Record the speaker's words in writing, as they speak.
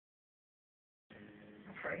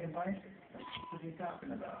spray and bind? What are you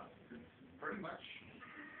talking about? Pretty much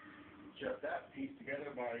just that, pieced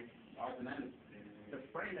together by odds and ends. The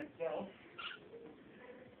frame itself,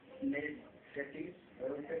 mid-50s,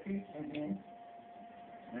 early 50s,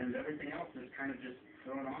 and everything else is kind of just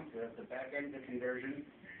thrown onto it. The back end's a conversion,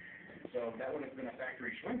 so that would have been a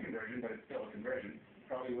factory Schwinn conversion, but it's still a conversion.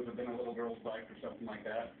 Probably would have been a little girl's bike or something like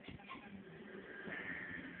that.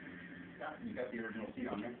 Yeah, you got the original seat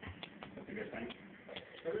on there. That's a good thing.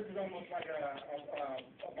 So this is almost like a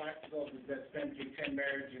bicycle that's been through 10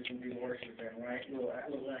 marriages and divorces then, right? A little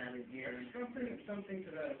added gear. Something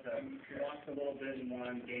to that effect. Lost a little bit in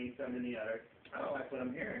one, gained some in the other. I don't like what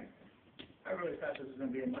I'm hearing. I really thought this was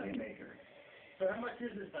going to be a moneymaker. So how much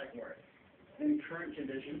is this bike worth? In current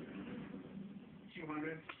condition,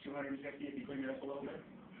 200, 250 if you clean it up a little bit.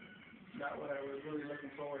 Not what I was really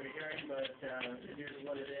looking forward to hearing, but it is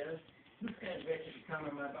what it is. This guy's basically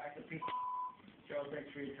coming on my back to people. Joe,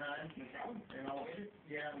 thanks for your time. No problem.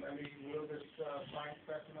 And let me wheel this fine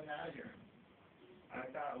specimen out of here.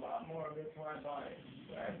 I thought a lot more of this when I bought it.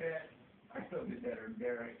 So I bet I still did better than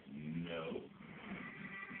Derek. No.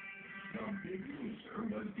 The big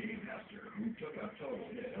loser was Dave Hester, who took a total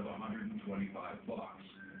hit of $125.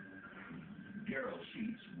 Daryl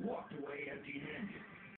Sheets walked away empty-handed.